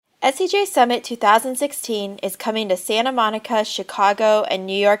SEJ Summit 2016 is coming to Santa Monica, Chicago, and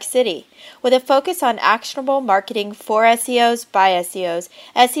New York City. With a focus on actionable marketing for SEOs by SEOs,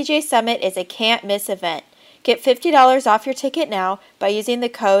 SEJ Summit is a can't-miss event. Get $50 off your ticket now by using the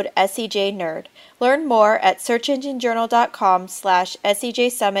code SEJNerd. Learn more at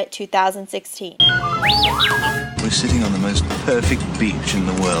searchenginejournal.com/SEJ Summit 2016. We're sitting on the most perfect beach in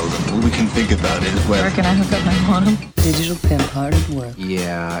the world, and all we can think about is where can I hook up my modem? Digital pimp hard at work.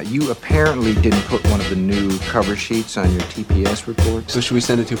 Yeah, you apparently didn't put one of the new cover sheets on your TPS reports. Who should we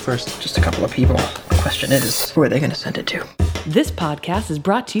send it to first? Just a couple of people. The question is, who are they going to send it to? This podcast is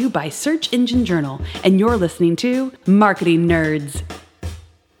brought to you by Search Engine Journal, and you're listening to Marketing Nerds.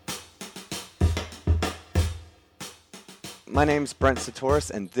 My name's Brent Satoris,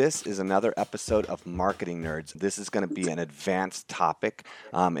 and this is another episode of Marketing Nerds. This is going to be an advanced topic,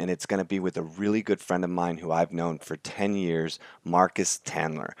 and it's going to be with a really good friend of mine who I've known for 10 years, Marcus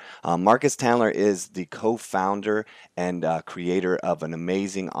Tandler. Marcus Tandler is the co-founder and creator of an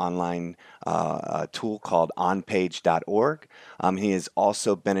amazing online tool called onpage.org. He has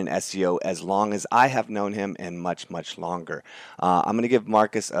also been an SEO as long as I have known him and much, much longer. I'm going to give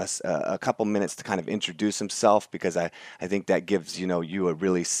Marcus a couple minutes to kind of introduce himself because I think that gives you a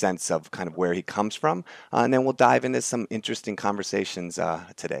really sense of kind of where he comes from, and then we'll dive into some interesting conversations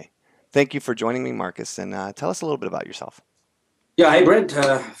today. Thank you for joining me, Marcus, and tell us a little bit about yourself. Yeah, hey Brent.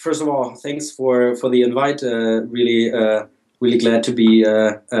 First of all, thanks for the invite. Really glad to be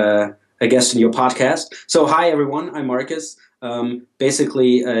a guest in your podcast. So, hi everyone. I'm Marcus.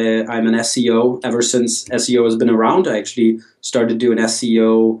 Basically, I'm an SEO ever since SEO has been around. I actually started doing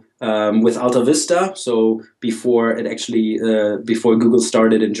SEO with Alta Vista. So before Google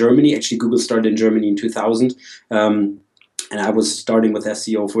started in Germany, actually Google started in Germany in 2000. And I was starting with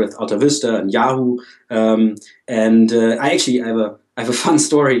SEO with Alta Vista and Yahoo. I have a fun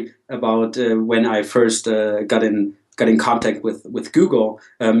story about when I first got in contact with Google.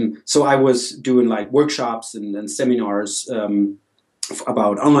 So I was doing like workshops and seminars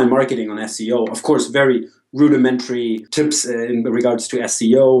about online marketing on SEO. Of course, very rudimentary tips in regards to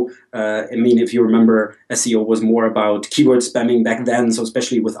SEO. I mean, if you remember, SEO was more about keyword spamming back then. So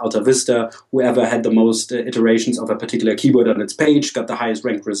especially with Alta Vista, whoever had the most iterations of a particular keyword on its page got the highest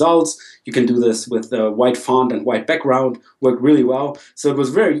ranked results. You can do this with white font and white background, worked really well. So it was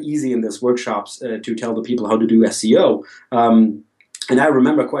very easy in these workshops to tell the people how to do SEO. And I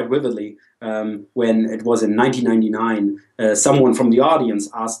remember quite vividly when it was in 1999, someone from the audience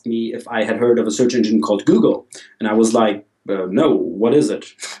asked me if I had heard of a search engine called Google. And I was like, no, what is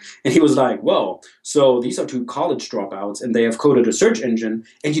it? And he was like, well, so these are two college dropouts and they have coded a search engine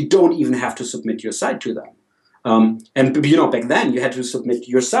and you don't even have to submit your site to them. And back then you had to submit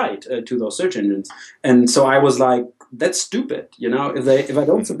your site to those search engines. And so I was like, that's stupid. If I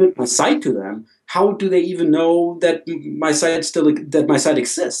don't submit my site to them, how do they even know that my site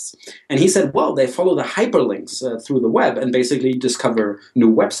exists? And he said, well, they follow the hyperlinks through the web and basically discover new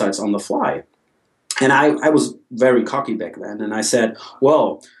websites on the fly. And I was very cocky back then. And I said,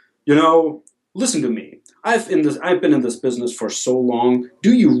 well, listen to me. I've been in this business for so long.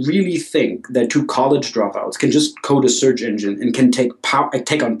 Do you really think that two college dropouts can just code a search engine and can take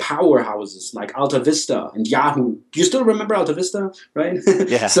on powerhouses like Alta Vista and Yahoo? Do you still remember Alta Vista, right?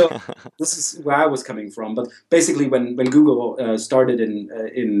 Yeah. So this is where I was coming from. But basically, when Google started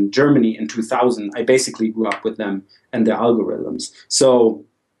in Germany in 2000, I basically grew up with them and their algorithms. So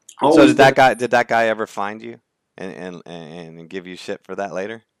did that guy ever find you and give you shit for that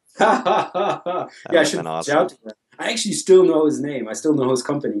later? Yeah, I should reach out to him. I actually still know his name. I still know his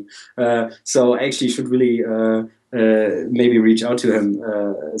company. So I actually should really maybe reach out to him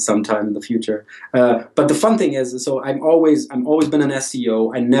sometime in the future. But the fun thing is, so I'm always been an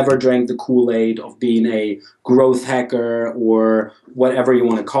SEO. I never drank the Kool-Aid of being a growth hacker or whatever you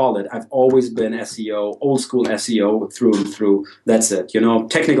want to call it. I've always been SEO, old school SEO through and through. That's it.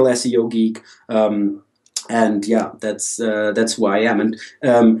 Technical SEO geek. And yeah, that's who I am. And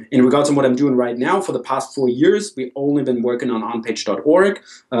in regards to what I'm doing right now, for the past 4 years, we've only been working on onpage.org.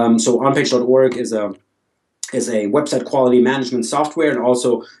 So onpage.org is a website quality management software and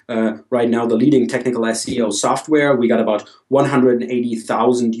also right now the leading technical SEO software. We got about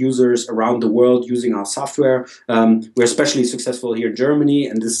 180,000 users around the world using our software. We're especially successful here in Germany,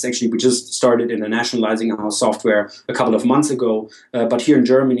 and this is actually, we just started internationalizing our software a couple of months ago. But here in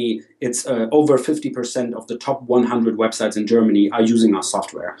Germany, it's over 50% of the top 100 websites in Germany are using our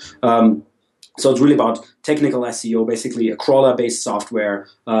software. So it's really about technical SEO, basically a crawler-based software.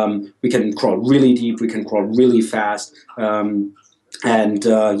 We can crawl really deep, we can crawl really fast. And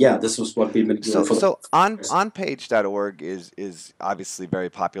this was what we've been doing for So the on years. onpage.org is obviously very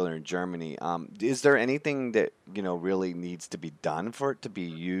popular in Germany. Is there anything that really needs to be done for it to be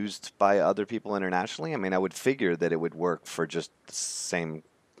used by other people internationally? I mean, I would figure that it would work for just the same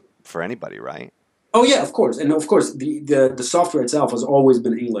for anybody, right? Oh yeah, of course, and of course the software itself has always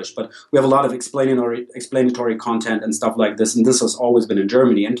been English, but we have a lot of explanatory content and stuff like this, and this has always been in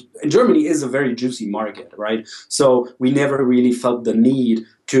Germany. And Germany is a very juicy market, right? So we never really felt the need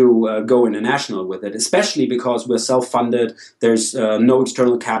to go international with it, especially because we're self-funded. There's no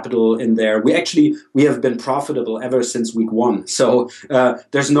external capital in there. We have been profitable ever since week one. So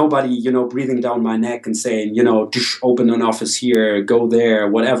there's nobody breathing down my neck and saying open an office here, go there,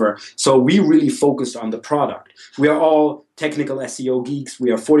 whatever. So we really focused on the product. We are all technical SEO geeks.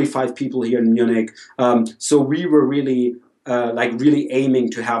 We are 45 people here in Munich. So we were really really aiming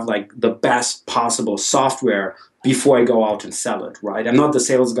to have like the best possible software before I go out and sell it, right? I'm not the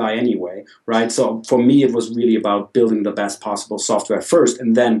sales guy anyway, right? So for me, it was really about building the best possible software first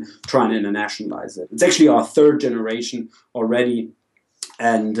and then trying to internationalize it. It's actually our third generation already.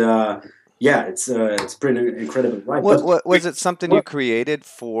 And it's pretty incredible, right? What was it something you created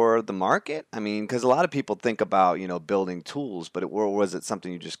for the market? I mean, because a lot of people think about, building tools, but or was it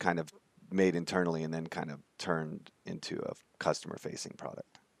something you just kind of made internally and then kind of turned into a customer-facing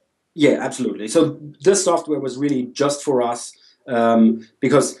product? Yeah, absolutely. So this software was really just for us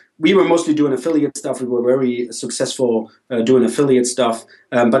because we were mostly doing affiliate stuff. We were very successful doing affiliate stuff,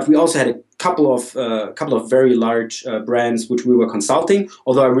 but we also had a couple of very large brands which we were consulting.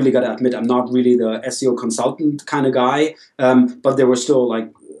 Although I really got to admit, I'm not really the SEO consultant kind of guy, but there were still like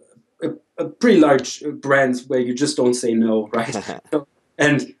a pretty large brands where you just don't say no, right?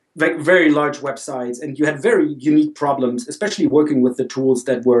 And very large websites, and you had very unique problems, especially working with the tools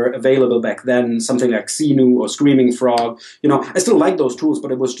that were available back then, something like Xenu or Screaming Frog. I still like those tools,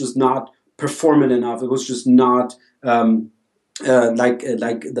 but it was just not performant enough. It was just not I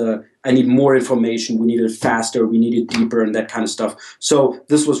need more information, we need it faster, we need it deeper, and that kind of stuff. So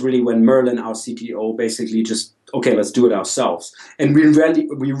this was really when Merlin, our CTO, basically just, okay, let's do it ourselves. And we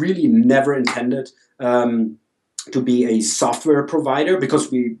really never intended to be a software provider, because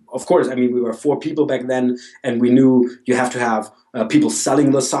we were 4 people back then, and we knew you have to have people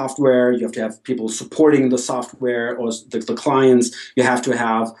selling the software, you have to have people supporting the software or the clients, you have to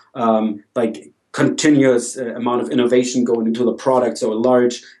have continuous amount of innovation going into the product, so a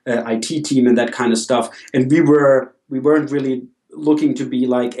large IT team and that kind of stuff. And we weren't really looking to be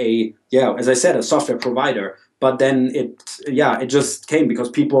like as I said, a software provider. But then it just came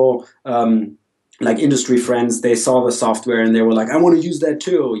because people like industry friends, they saw the software and they were like, I want to use that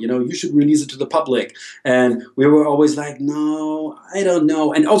too. You should release it to the public. And we were always like, no, I don't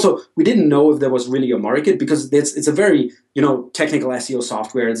know. And also, we didn't know if there was really a market, because it's a very, technical SEO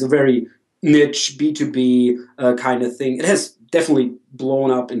software. It's a very niche B2B kind of thing. It has definitely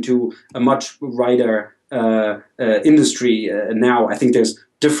blown up into a much wider industry now. I think there's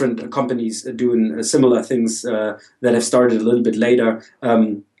different companies doing similar things that have started a little bit later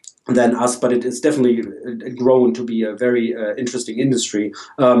than us, but it is definitely grown to be a very interesting industry.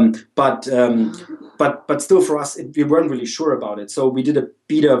 But still, for us, we weren't really sure about it. So we did a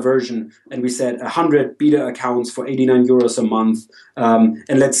beta version, and we said 100 beta accounts for 89 euros a month,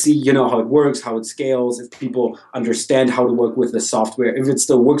 and let's see, how it works, how it scales, if people understand how to work with the software, if it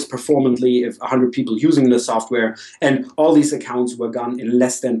still works performantly, if 100 people using the software, and all these accounts were gone in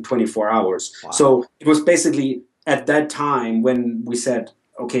less than 24 hours. Wow. So it was basically at that time when we said,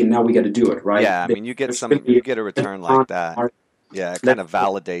 okay, now we got to do it, right? Yeah, I mean, you get a return like that. Yeah, it kind of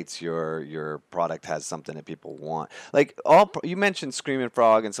validates your product has something that people want. Like you mentioned Screaming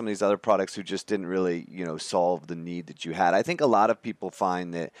Frog and some of these other products who just didn't really, solve the need that you had. I think a lot of people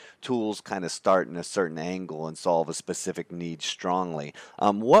find that tools kind of start in a certain angle and solve a specific need strongly.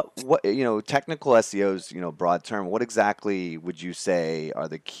 What technical SEO's, broad term, what exactly would you say are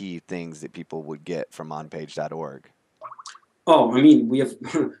the key things that people would get from onpage.org? Oh, I mean, we have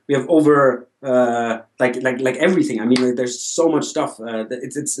over like everything. I mean, there's so much stuff.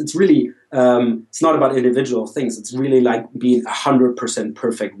 It's really it's not about individual things. It's really like being 100%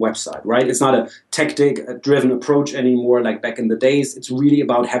 perfect website, right? It's not a tactic-driven approach anymore like back in the days. It's really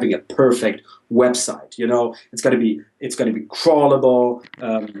about having a perfect website. It's got to be crawlable.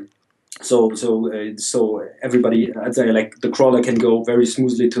 So everybody, I'd say, like the crawler can go very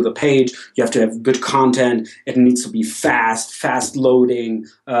smoothly to the page. You have to have good content. It needs to be fast loading.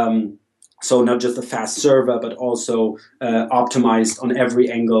 So not just a fast server, but also optimized on every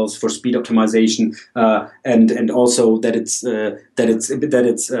angles for speed optimization, and also that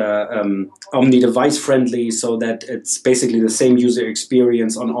it's omni-device friendly, so that it's basically the same user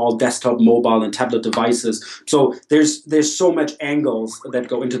experience on all desktop, mobile, and tablet devices. So there's so much angles that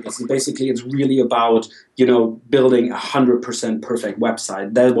go into this, and basically it's really about building 100% perfect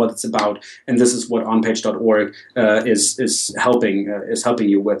website. That's what it's about, and this is what onpage.org is helping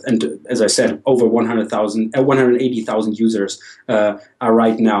you with. And as I said, over 180,000 users are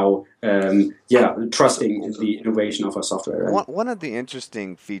right now trusting in the innovation of our software. Right? One of the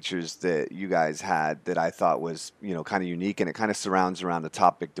interesting features that you guys had that I thought was kind of unique, and it kind of surrounds around the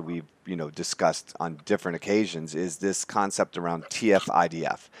topic that we've discussed on different occasions, is this concept around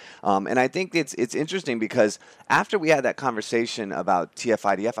TF-IDF. And I think it's interesting because after we had that conversation about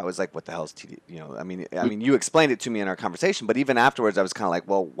TF-IDF, I was like, what the hell is TD? I mean, you explained it to me in our conversation, but even afterwards, I was kind of like,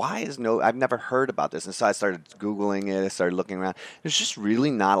 well, I've never heard about this. And so I started Googling it, I started looking around. There's just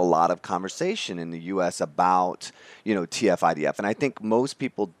really not a lot of conversation in the U.S. about, TF-IDF. And I think most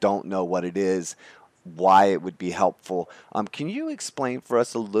people don't know what it is, why it would be helpful. Can you explain for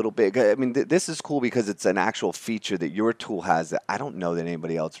us a little bit? I mean, this is cool because it's an actual feature that your tool has that I don't know that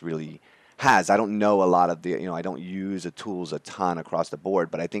anybody else really has. I don't know a lot of the, I don't use the tools a ton across the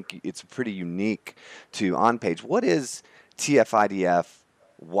board, but I think it's pretty unique to OnPage. What is TF-IDF?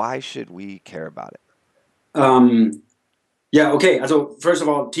 Why should we care about it? Yeah, okay. So first of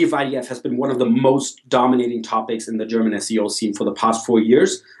all, TF-IDF has been one of the most dominating topics in the German SEO scene for the past 4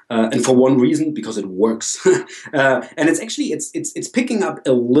 years. And for one reason, because it works. And it's actually, it's picking up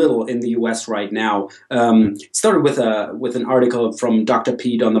a little in the US right now. It started with an article from Dr.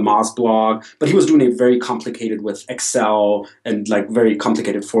 Pete on the Moz blog, but he was doing it very complicated with Excel and like very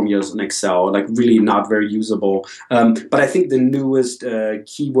complicated formulas in Excel, like really not very usable. But I think the newest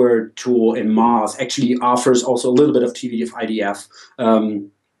keyword tool in Moz actually offers also a little bit of TF-IDF.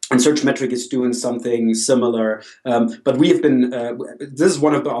 And Searchmetric is doing something similar, but we have been, this is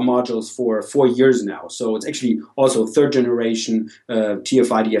one of our modules for 4 years now. So it's actually also third generation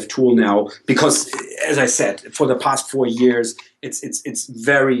TF-IDF tool now, because as I said, for the past 4 years, it's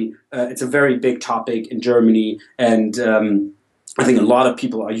a very big topic in Germany. And I think a lot of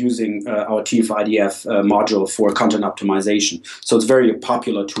people are using our TF-IDF module for content optimization. So it's very a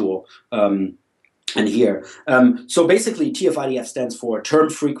popular tool. And here. So basically, TF-IDF stands for term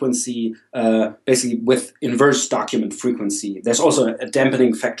frequency, basically with inverse document frequency. There's also a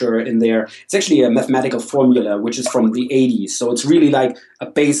dampening factor in there. It's actually a mathematical formula, which is from the 80s. So it's really like a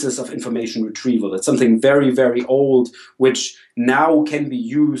basis of information retrieval. It's something very, very old, which now can be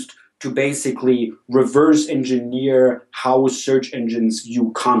used to basically reverse engineer how search engines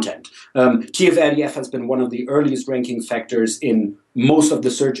view content. TF-IDF has been one of the earliest ranking factors in most of the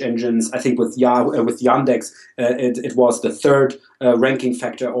search engines. I think with Yandex, it was the third ranking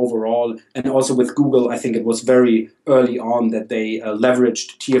factor overall. And also with Google, I think it was very early on that they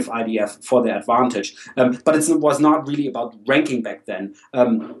leveraged TF-IDF for their advantage. But it was not really about ranking back then.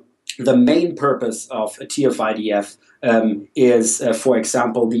 The main purpose of a TF-IDF is, for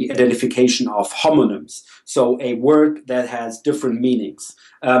example, the identification of homonyms. So a word that has different meanings.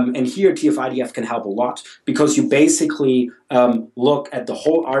 And here TF-IDF can help a lot, because you basically look at the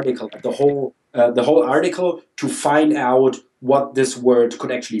whole article, to find out what this word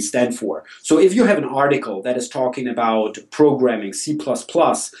could actually stand for. So if you have an article that is talking about programming, C++,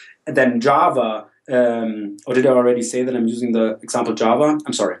 then Java, or did I already say that I'm using the example Java?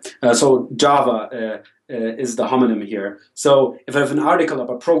 I'm sorry. So Java is the homonym here. So if I have an article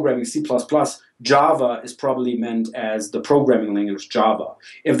about programming C++, Java is probably meant as the programming language Java.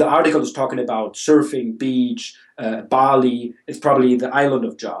 If the article is talking about surfing, beach, Bali, it's probably the island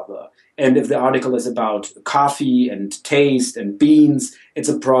of Java. And if the article is about coffee and taste and beans,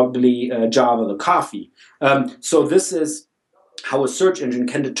 it's probably Java, the coffee. So this is how a search engine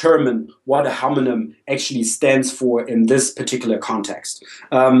can determine what a homonym actually stands for in this particular context.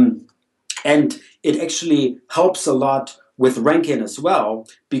 And it actually helps a lot with ranking as well,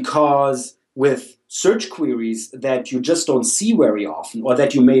 because with search queries that you just don't see very often, or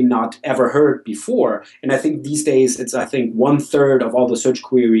that you may not ever heard before, and I think these days it's 1/3 of all the search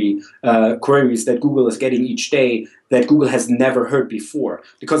queries that Google is getting each day that Google has never heard before,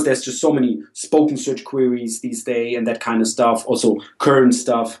 because there's just so many spoken search queries these days and that kind of stuff, also current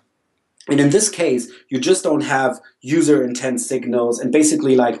stuff. And in this case, you just don't have user intent signals and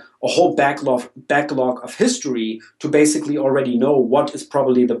basically like a whole backlog of history to basically already know what is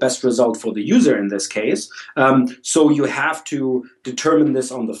probably the best result for the user in this case. So you have to determine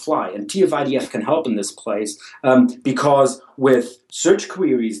this on the fly. And TF-IDF can help in this place because with search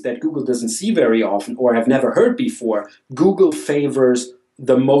queries that Google doesn't see very often or have never heard before, Google favors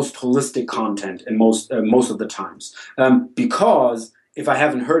the most holistic content in most of the times. Because if I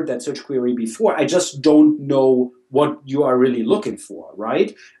haven't heard that search query before, I just don't know what you are really looking for,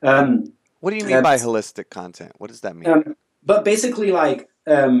 right? What do you mean by holistic content? What does that mean? But basically, like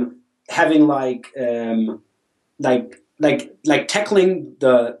having like tackling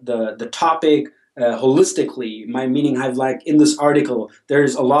the topic holistically. My meaning, have like in this article,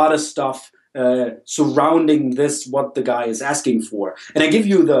 there's a lot of stuff surrounding this, what the guy is asking for. And I give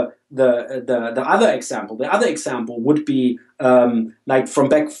you the other example. The other example would be like from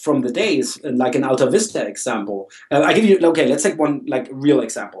back from the days, like an Alta Vista example. I give you, okay, let's take one like real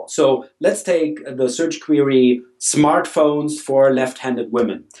example. So let's take the search query smartphones for left-handed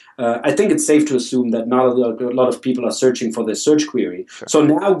women. I think it's safe to assume that not a lot of people are searching for this search query. Sure. So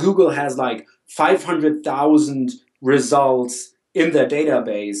now Google has like 500,000 results in their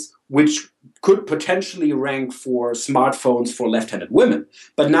database, which could potentially rank for smartphones for left-handed women.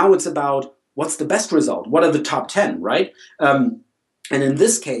 But now it's about what's the best result? What are the top 10, right? And in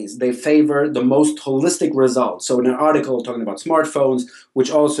this case, they favor the most holistic results. So in an article talking about smartphones, which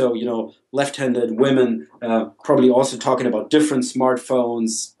also, you know, left-handed women, probably also talking about different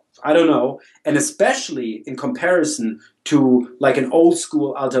smartphones, I don't know. And especially in comparison to like an old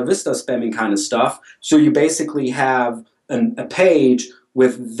school Alta Vista spamming kind of stuff. So you basically have a page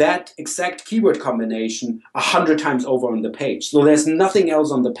with that exact keyword combination 100 times over on the page. So there's nothing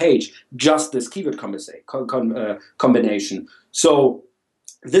else on the page, just this keyword combination. So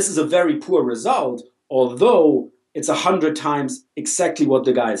this is a very poor result, although it's 100 times exactly what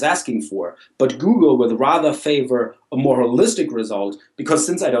the guy is asking for. But Google would rather favor a more holistic result, because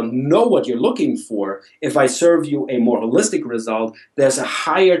since I don't know what you're looking for, if I serve you a more holistic result, there's a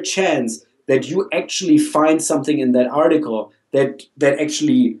higher chance that you actually find something in that article that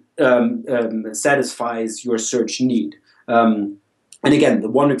actually satisfies your search need. And again, the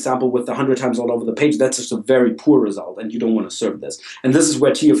one example with the 100 times all over the page, that's just a very poor result, and you don't want to serve this. And this is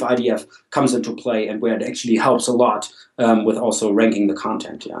where TF-IDF comes into play, and where it actually helps a lot with also ranking the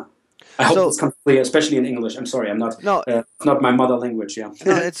content. Yeah, I hope it's clear, especially in English. I'm sorry, I'm not. No, it's not my mother language. Yeah,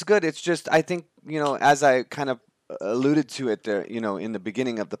 no, it's good. It's just I think, you know, as I kind of alluded to it there, you know, in the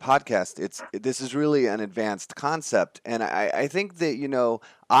beginning of the podcast, this is really an advanced concept, and I think that, you know,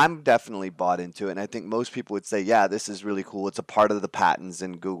 I'm definitely bought into it, and I think most people would say, yeah, this is really cool. It's a part of the patents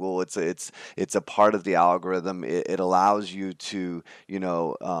in Google. It's a part of the algorithm. It allows you to, you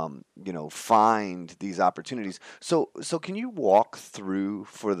know, find these opportunities. So can you walk through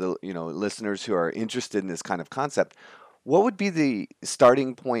for the, you know, listeners who are interested in this kind of concept? What would be the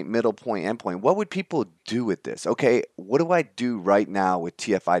starting point, middle point, end point? What would people do with this? Okay, what do I do right now with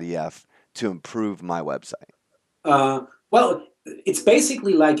TF-IDF to improve my website? Well, it's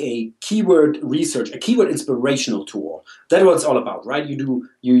basically like a keyword research, a keyword inspirational tool. That's what it's all about, right? You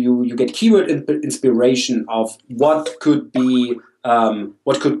get keyword inspiration of what could be terms,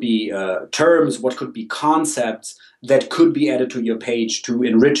 what could be concepts that could be added to your page to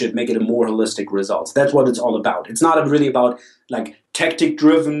enrich it, make it a more holistic results. That's what it's all about. It's not really about like tactic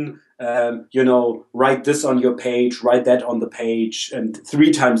driven, you know, write this on your page, write that on the page, and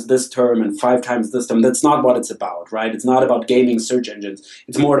 3 times this term and 5 times this term. That's not what it's about, right? It's not about gaming search engines.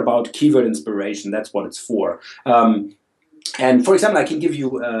 It's more about keyword inspiration. That's what it's for. And for example, I can give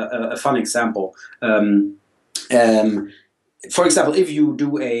you a fun example. For example, if you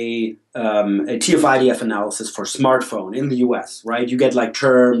do a TF-IDF analysis for smartphone in the US, right, you get like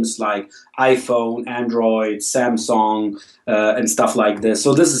terms like iPhone, Android, Samsung, and stuff like this.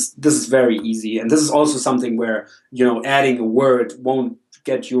 So this is very easy, and this is also something where, you know, adding a word won't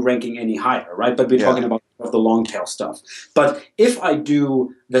get you ranking any higher, right? But we're talking about the long tail stuff. But if I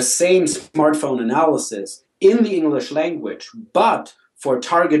do the same smartphone analysis in the English language, but for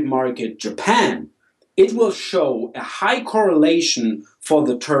target market Japan, it will show a high correlation for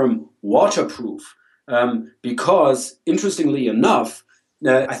the term waterproof, because, interestingly enough,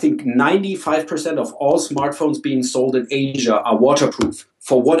 I think 95% of all smartphones being sold in Asia are waterproof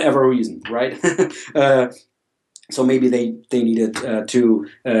for whatever reason, right? So maybe they needed to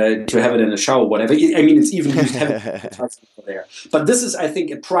have it in a shower, whatever. I mean, it's even used heavily there. But this is, I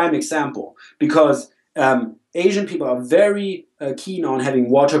think, a prime example, because Asian people are very keen on having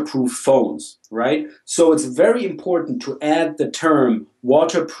waterproof phones, right? So it's very important to add the term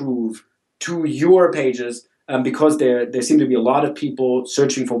waterproof to your pages because there seem to be a lot of people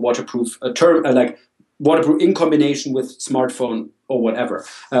searching for waterproof term like waterproof in combination with smartphone or whatever.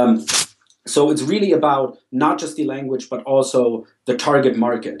 So it's really about not just the language, but also the target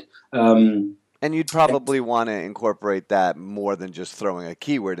market. And you'd probably want to incorporate that more than just throwing a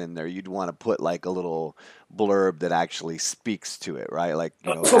keyword in there. You'd want to put like a little blurb that actually speaks to it, right? Like,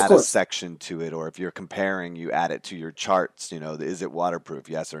 add a section to it, or if you're comparing, you add it to your charts, is it waterproof,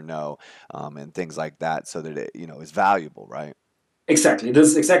 yes or no, and things like that, so that it, is valuable, right? Exactly. This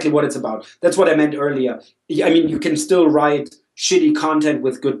is exactly what it's about. That's what I meant earlier. I mean, you can still write shitty content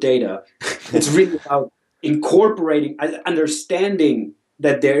with good data. It's really about incorporating, understanding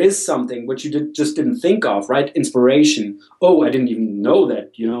that there is something which you just didn't think of, right? Inspiration. Oh, I didn't even know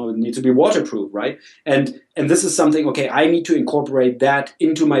that, it needs to be waterproof, right? And this is something, okay, I need to incorporate that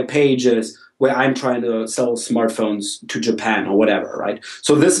into my pages where I'm trying to sell smartphones to Japan or whatever, right?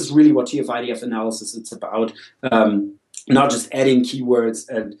 So this is really what TF-IDF analysis is about. Not just adding keywords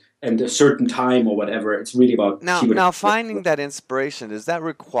and a certain time or whatever. It's really about now finding that inspiration. Does that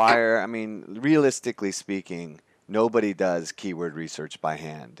require, I mean, realistically speaking, nobody does keyword research by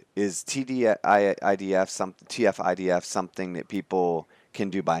hand. Is TF-IDF something that people can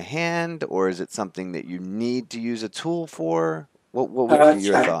do by hand, or is it something that you need to use a tool for? What would be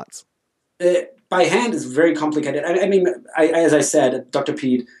your thoughts? By hand is very complicated. I mean, as I said, Dr.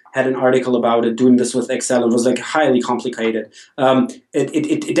 Pete had an article about it, doing this with Excel. It was like highly complicated.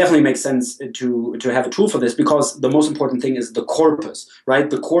 It definitely makes sense to have a tool for this, because the most important thing is the corpus, right?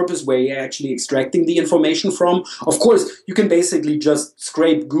 The corpus where you're actually extracting the information from. Of course, you can basically just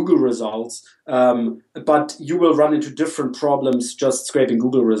scrape Google results, but you will run into different problems just scraping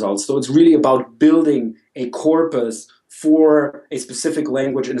Google results. So it's really about building a corpus for a specific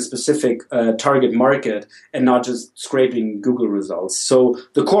language in a specific target market, and not just scraping Google results. So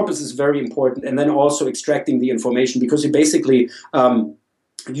the corpus is very important, and then also extracting the information, because you basically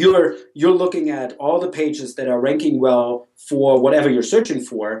you're looking at all the pages that are ranking well for whatever you're searching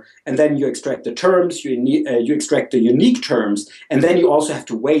for, and then you extract the terms, you extract the unique terms, and then you also have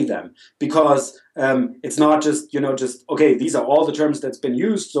to weigh them, because it's not just okay, these are all the terms that's been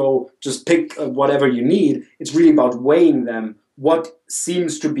used, so just pick whatever you need. It's really about weighing them, what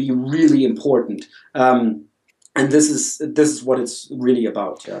seems to be really important. And this is what it's really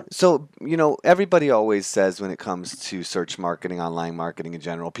about. Yeah. So, everybody always says when it comes to search marketing, online marketing in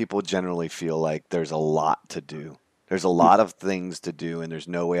general, people generally feel like there's a lot to do. There's a lot of things to do, and there's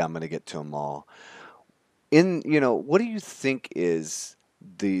no way I'm going to get to them all. What do you think is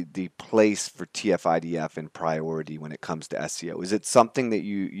the place for TF-IDF in priority when it comes to SEO? Is it something that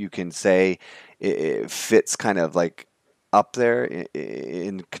you can say it fits kind of like up there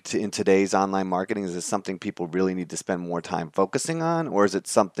in today's online marketing? Is this something people really need to spend more time focusing on, or is it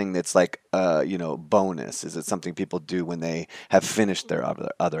something that's like bonus? Is it something people do when they have finished their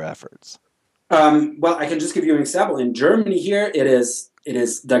other efforts? Well, I can just give you an example. In Germany here, it is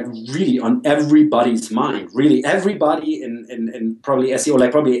like really on everybody's mind. Really, everybody in probably SEO,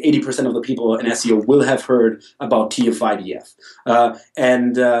 like probably 80% of the people in SEO will have heard about TF-IDF.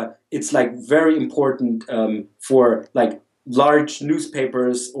 And it's like very important for like large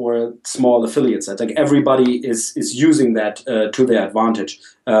newspapers or small affiliate sites. Like everybody is using that to their advantage.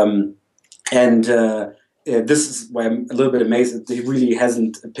 This is why I'm a little bit amazed that it really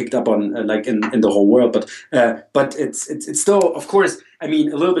hasn't picked up on like in the whole world. But it's still, of course, I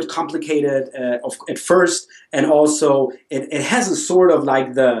mean, a little bit complicated at first, and also it has a sort of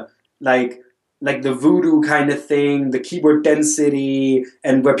like the voodoo kind of thing, the keyword density,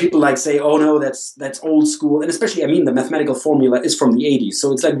 and where people like say, oh no, that's old school. And especially, I mean, the mathematical formula is from the 80s,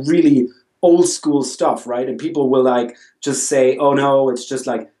 so it's like really old school stuff, right? And people will like just say, oh no, it's just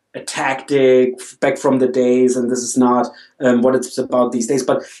like a tactic back from the days, and this is not what it's about these days.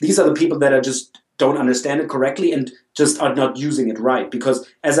 But these are the people that are just don't understand it correctly and just are not using it right. Because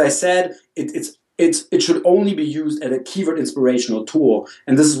as I said, it should only be used as a keyword inspirational tool,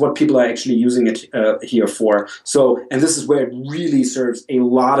 and this is what people are actually using it here for. So, and this is where it really serves a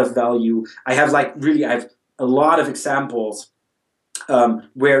lot of value. I have a lot of examples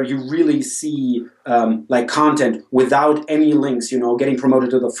where you really see like content without any links, getting promoted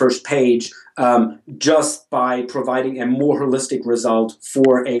to the first page just by providing a more holistic result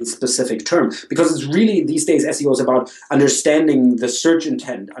for a specific term. Because it's really, these days, SEO is about understanding the search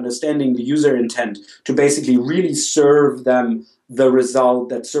intent, understanding the user intent to basically really serve them the result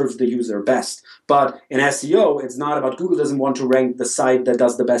that serves the user best. But in SEO, it's not about Google doesn't want to rank the site that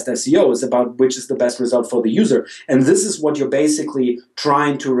does the best SEO. It's about which is the best result for the user. And this is what you're basically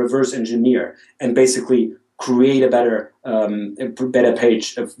trying to reverse engineer and basically create a better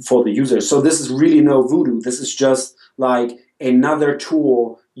page for the user. So this is really no voodoo. This is just like another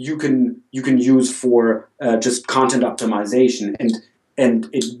tool you can use for just content optimization, and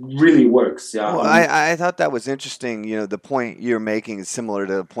it really works. Yeah. Well, I thought that was interesting. The point you're making is similar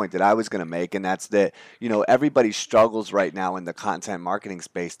to the point that I was going to make, and that's that, everybody struggles right now in the content marketing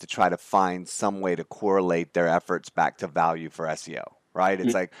space to try to find some way to correlate their efforts back to value for SEO, right?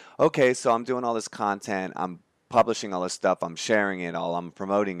 It's like, okay, so I'm doing all this content, I'm publishing all this stuff, I'm sharing it all, I'm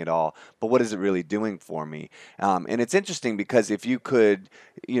promoting it all, but what is it really doing for me? And it's interesting because if you could,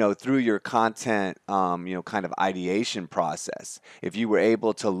 through your content, kind of ideation process, if you were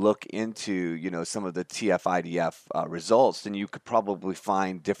able to look into, some of the TF-IDF results, then you could probably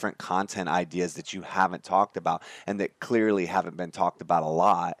find different content ideas that you haven't talked about and that clearly haven't been talked about a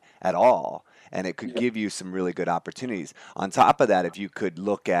lot at all. And it could give you some really good opportunities. On top of that, if you could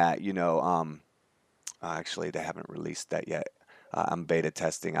look at, actually, they haven't released that yet. I'm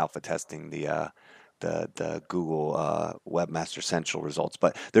alpha testing the Google Webmaster Central results.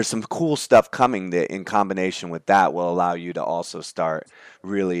 But there's some cool stuff coming that, in combination with that, will allow you to also start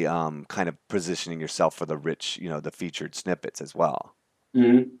really kind of positioning yourself for the rich, the featured snippets as well.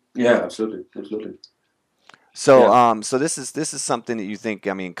 Mm-hmm. Yeah, absolutely. So, so this is something that you think,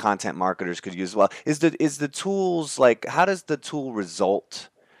 content marketers could use as well. Is the tools, like, how does the tool result,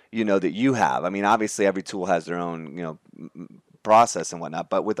 that you have? Obviously every tool has their own, process and whatnot,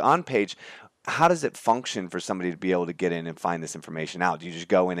 but with OnPage, how does it function for somebody to be able to get in and find this information out? Do you just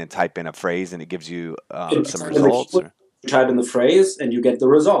go in and type in a phrase and it gives you some results? You type in the phrase and you get the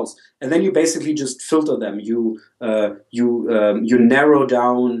results, and then you basically just filter them. You narrow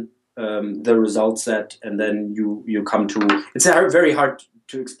down the result set, and then you come to. It's very hard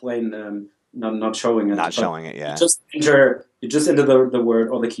to explain. Not showing it. Not showing it. Yeah. You just enter the word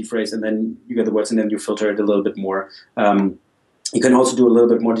or the key phrase, and then you get the words, and then you filter it a little bit more. You can also do a little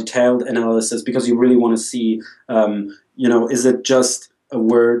bit more detailed analysis because you really want to see, is it just a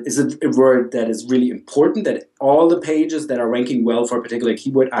word? Is it a word that is really important, that all the pages that are ranking well for a particular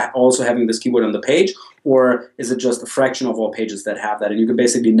keyword are also having this keyword on the page? Or is it just a fraction of all pages that have that? And you can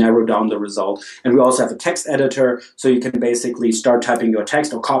basically narrow down the result. And we also have a text editor, so you can basically start typing your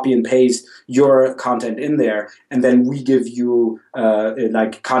text or copy and paste your content in there. And then we give you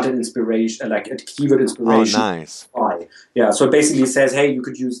like content inspiration, like a keyword inspiration. Oh, nice. Yeah, so it basically says, hey, you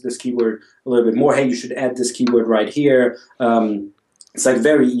could use this keyword a little bit more. Hey, you should add this keyword right here. It's like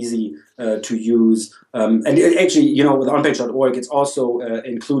very easy to use. And actually, with onpage.org, it's also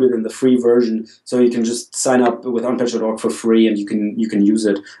included in the free version. So you can just sign up with onpage.org for free, and you can use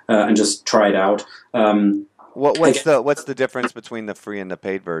it and just try it out. What's the difference between the free and the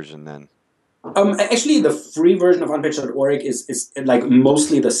paid version then? Actually, the free version of onpage.org is like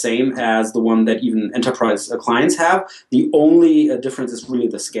mostly the same as the one that even enterprise clients have. The only difference is really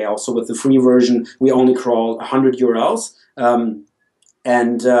the scale. So with the free version, we only crawl 100 URLs.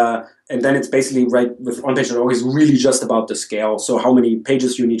 And then it's basically right with onpage.org is really just about the scale. So how many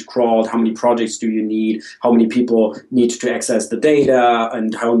pages you need crawled, how many projects do you need, how many people need to access the data,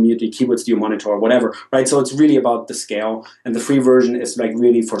 and how many keywords do you monitor or whatever, right? So it's really about the scale. And the free version is like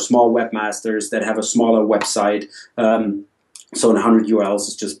really for small webmasters that have a smaller website. So in 100 URLs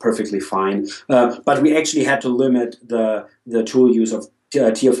is just perfectly fine. But we actually had to limit the tool use of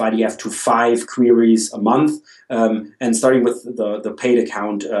TF-IDF to 5 queries a month, and starting with the paid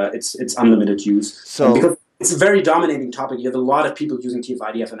account, it's unlimited use. So because it's a very dominating topic, you have a lot of people using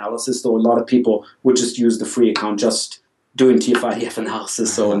TF-IDF analysis, so a lot of people would just use the free account just doing TF-IDF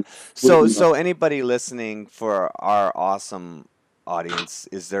analysis. So anybody listening, for our awesome audience,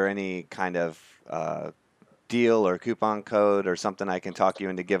 is there any kind of deal or coupon code or something I can talk you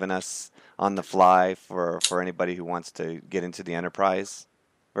into giving us on the fly for anybody who wants to get into the enterprise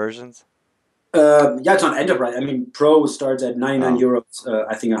versions? Yeah, it's on enterprise. Pro starts at 99 euros.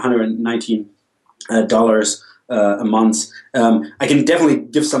 I think $119 a month. I can definitely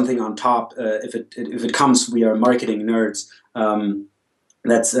give something on top if it comes. We are marketing nerds.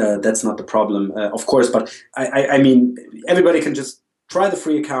 That's not the problem, of course. But I mean, everybody can just try the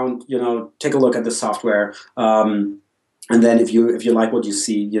free account. Take a look at the software. And then if you like what you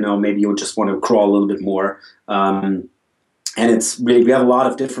see, maybe you'll just want to crawl a little bit more. And it's really, we have a lot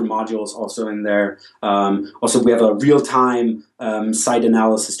of different modules also in there. Also, we have a real-time site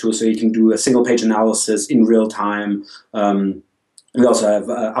analysis tool, so you can do a single-page analysis in real time. We also have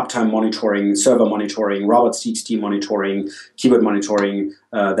uptime monitoring, server monitoring, robots.txt monitoring, keyword monitoring,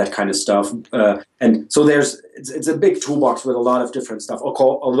 that kind of stuff. And so it's a big toolbox with a lot of different stuff.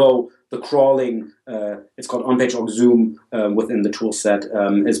 Although the crawling, it's called on-page zoom within the tool set,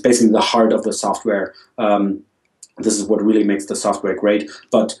 is basically the heart of the software. This is what really makes the software great.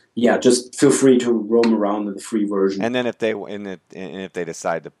 But yeah, just feel free to roam around in the free version. And then if they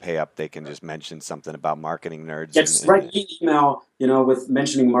decide to pay up, they can just mention something about Marketing Nerds. Just write me an email, with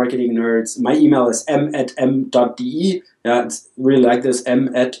mentioning Marketing Nerds. My email is m@m.de. Yeah, it's really like this,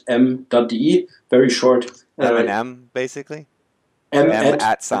 m@m.de. Very short. M&M, basically?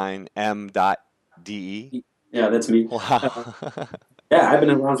 m@m.de. Yeah, that's me. Wow. Yeah, I've been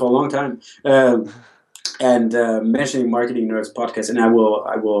around for a long time. And mentioning Marketing Nerds podcast, and I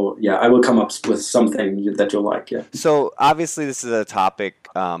will come up with something that you'll like. Yeah. So obviously this is a topic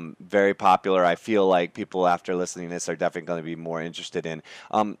very popular. I feel like people after listening to this are definitely going to be more interested in.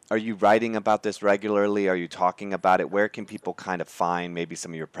 Are you writing about this regularly? Are you talking about it? Where can people kind of find maybe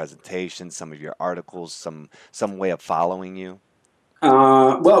some of your presentations, some of your articles, some way of following you?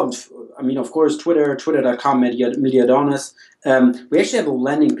 Well, I mean, of course, twitter.com, Mediadonis. We actually have a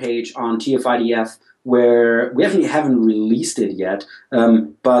landing page on TF-IDF where we haven't released it yet,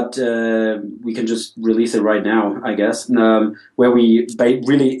 but we can just release it right now, I guess, where we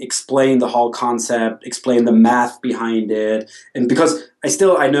really explain the whole concept, explain the math behind it. And because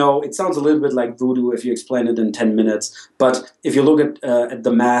I know it sounds a little bit like voodoo if you explain it in 10 minutes, but if you look at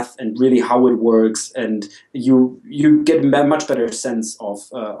the math and really how it works, and you get a much better sense of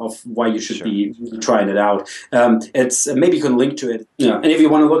why you should be trying it out. It's maybe you can link to it. Yeah. And if you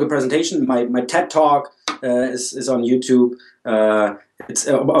want to look at presentation, my TED Talk is on YouTube. It's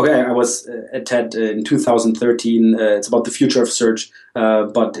okay. I was at TED in 2013. It's about the future of search,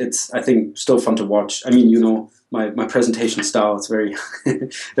 but it's, I think, still fun to watch. I mean, my presentation style. It's very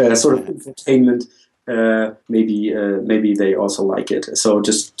sort of entertainment. Maybe they also like it. So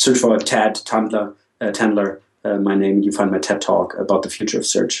just search for Tad Tandler, my name, and you find my TED Talk about the future of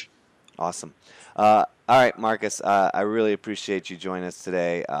search. Awesome. All right, Marcus, I really appreciate you joining us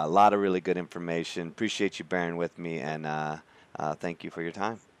today. A lot of really good information. Appreciate you bearing with me, and thank you for your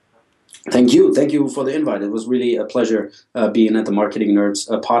time. Thank you. Thank you for the invite. It was really a pleasure being at the Marketing Nerds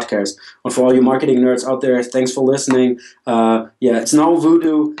podcast. And for all you marketing nerds out there, thanks for listening. It's no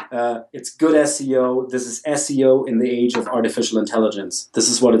voodoo. It's good SEO. This is SEO in the age of artificial intelligence. This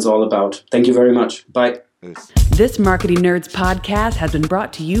is what it's all about. Thank you very much. Bye. This Marketing Nerds podcast has been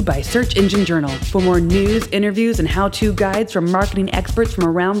brought to you by Search Engine Journal. For more news, interviews, and how-to guides from marketing experts from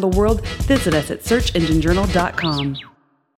around the world, visit us at searchenginejournal.com.